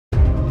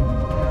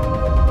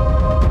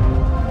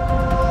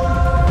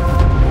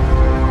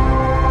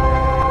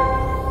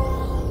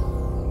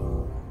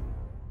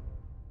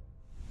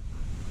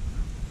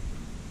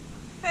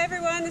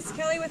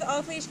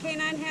Off-Leash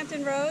Canine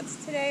Hampton Roads.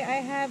 Today I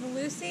have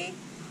Lucy.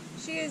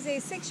 She is a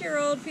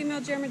 6-year-old female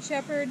German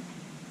Shepherd.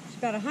 She's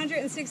about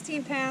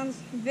 116 pounds,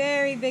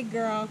 very big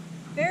girl,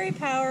 very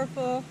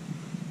powerful.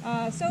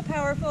 So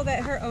powerful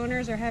that her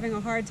owners are having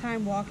a hard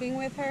time walking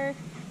with her.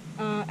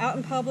 Out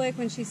in public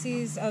when she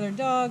sees other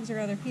dogs or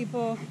other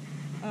people,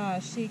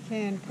 she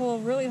can pull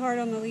really hard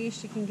on the leash.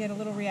 She can get a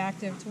little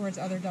reactive towards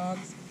other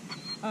dogs.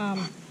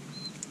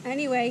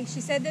 Anyway,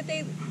 she said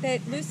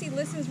that Lucy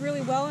listens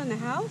really well in the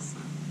house.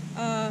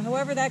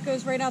 However, that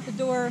goes right out the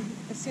door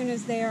as soon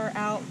as they are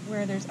out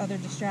where there's other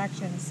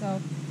distractions.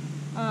 So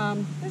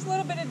there's a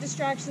little bit of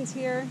distractions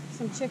here,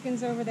 some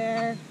chickens over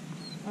there,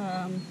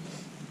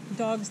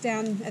 dogs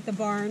down at the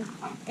barn.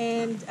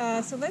 And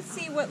so let's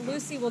see what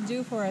Lucy will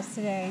do for us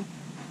today.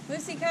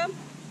 Lucy, come.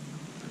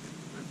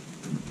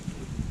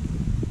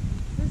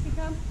 Lucy,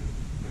 come.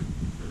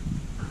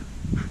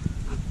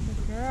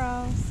 Good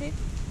girl. Sit.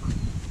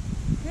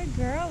 Good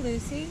girl,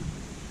 Lucy.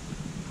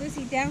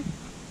 Lucy, down.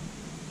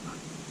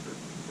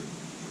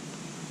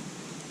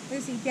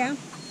 Lucy, down.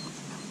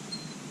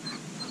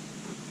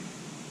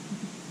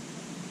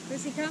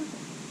 Lucy, come.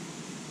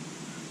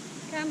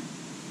 Come.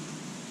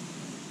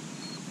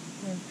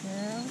 Good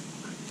girl.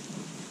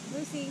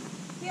 Lucy,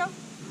 heel.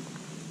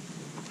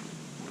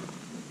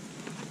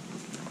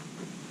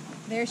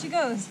 There she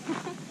goes.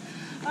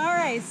 All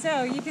right,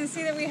 so you can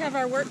see that we have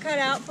our work cut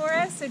out for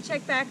us, so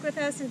check back with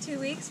us in 2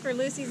 weeks for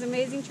Lucy's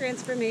amazing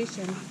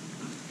transformation.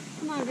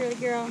 Come on, good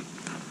girl.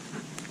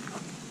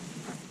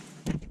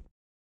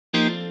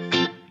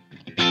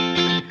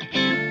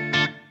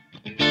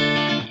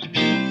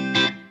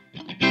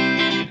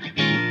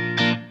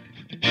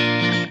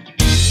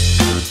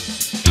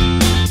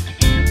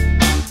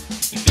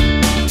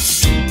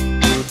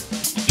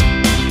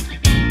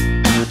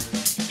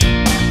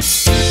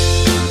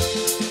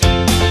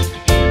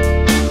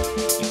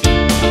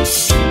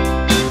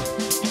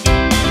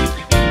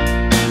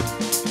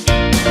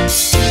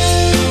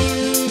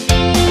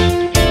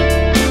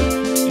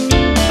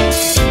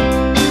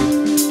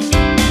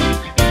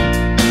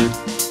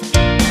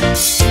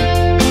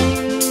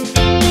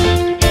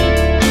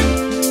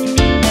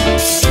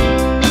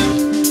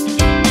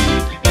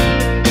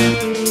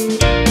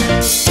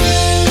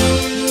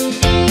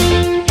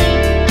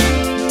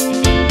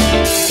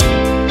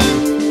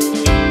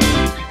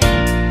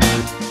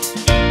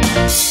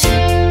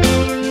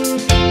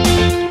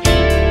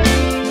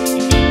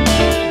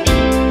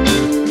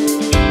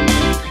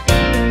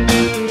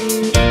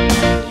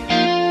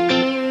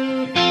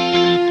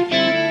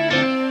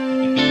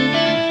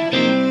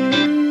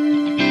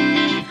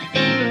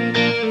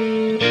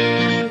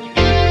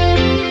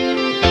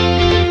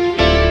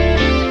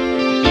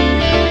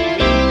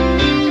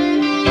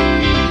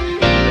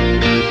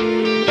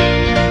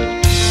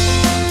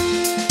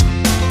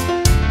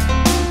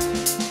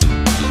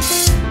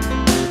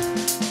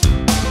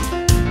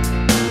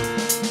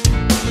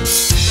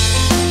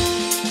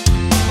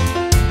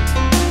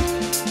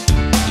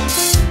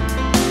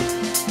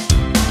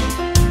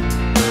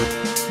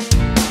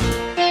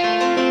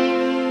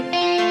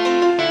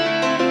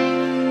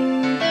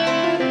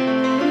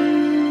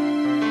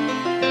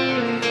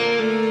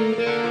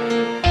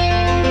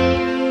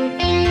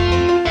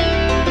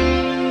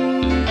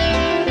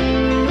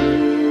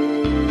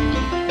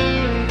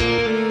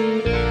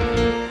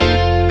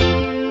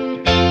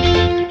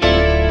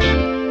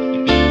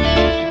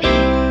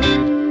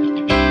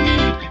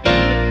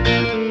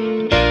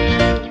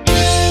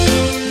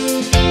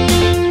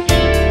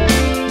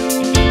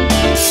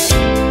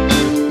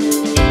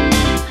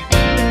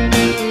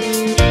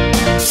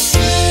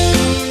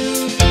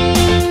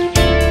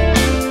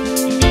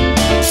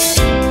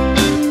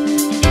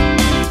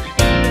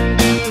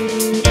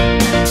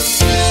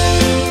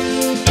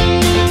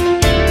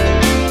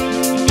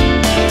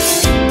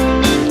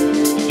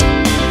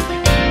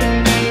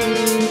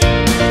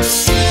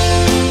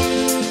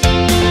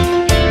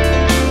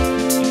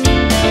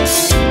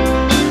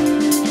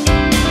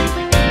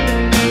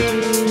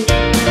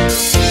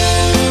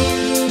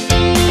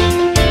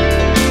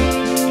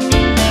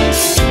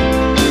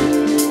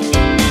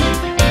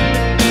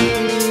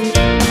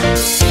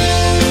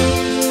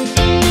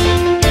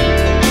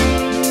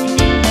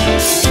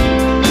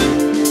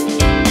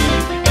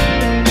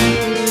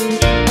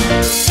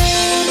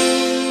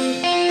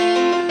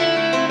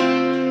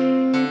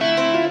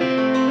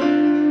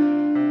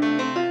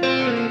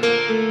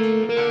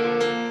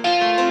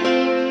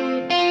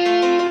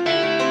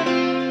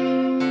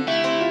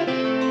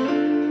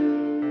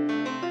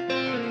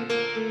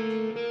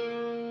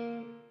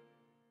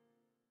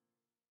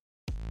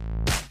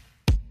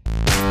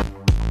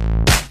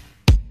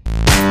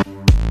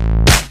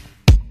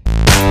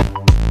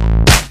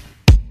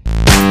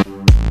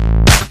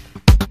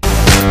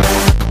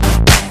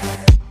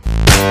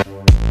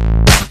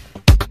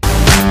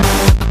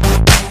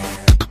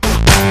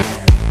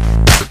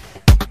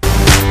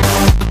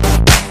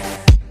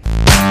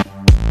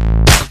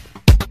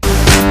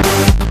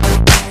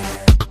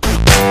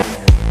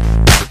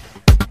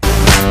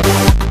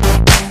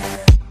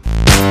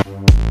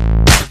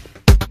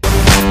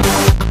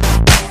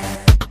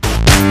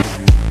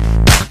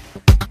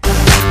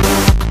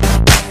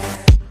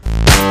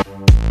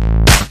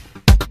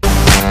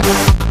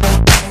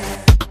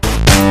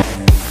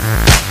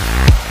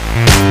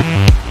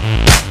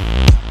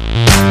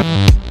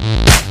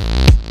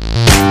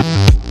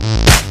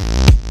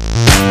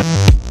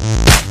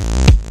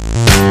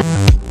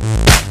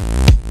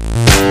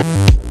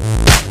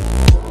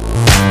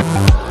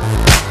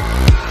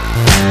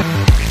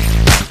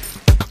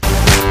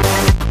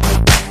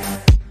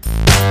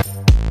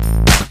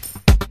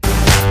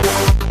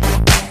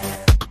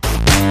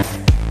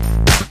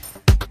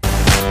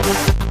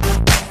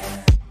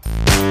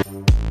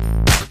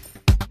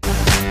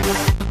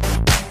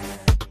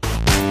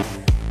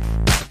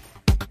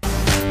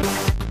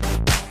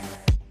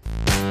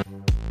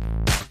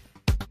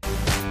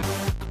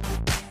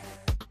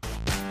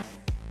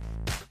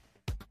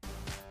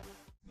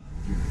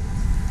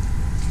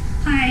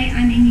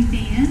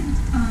 van.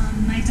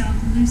 My dog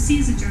Lucy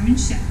is a German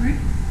Shepherd.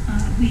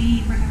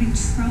 We were having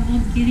trouble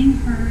getting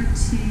her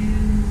to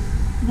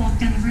walk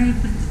down the road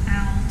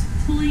without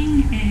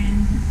pulling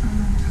and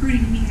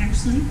hurting me,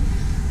 actually.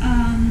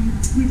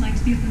 We'd like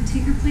to be able to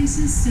take her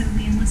places, so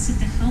we enlisted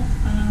the help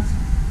of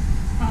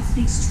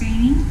Off-Leash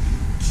training.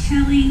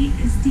 Kelly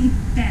is the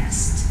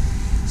best.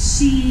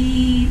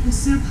 She was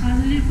so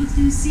positive with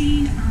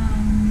Lucy.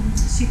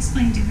 She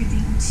explained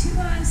everything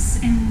to us,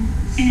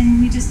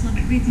 and we just love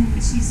everything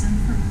that she's done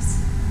for us.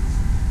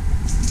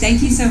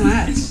 Thank you so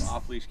much.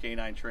 Off-Leash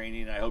Canine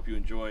Training. I hope you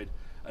enjoyed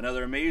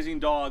another amazing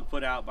dog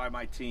put out by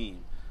my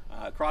team.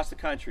 Across the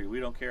country, we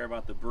don't care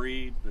about the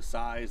breed, the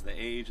size, the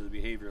age, or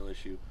the behavioral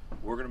issue.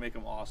 We're going to make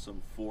them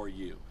awesome for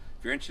you.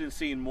 If you're interested in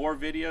seeing more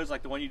videos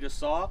like the one you just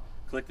saw,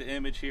 click the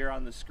image here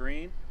on the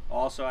screen.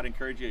 Also, I'd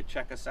encourage you to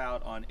check us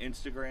out on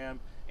Instagram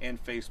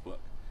and Facebook.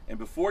 And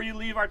before you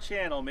leave our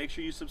channel, make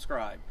sure you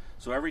subscribe.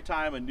 So every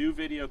time a new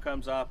video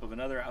comes up of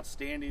another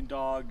outstanding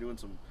dog doing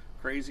some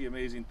crazy,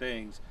 amazing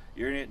things,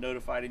 you're going to get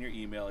notified in your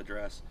email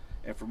address.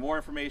 And for more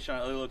information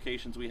on other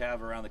locations we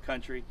have around the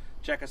country,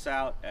 check us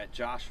out at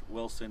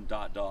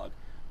joshwilson.dog.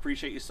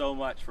 Appreciate you so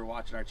much for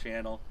watching our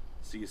channel.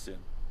 See you soon.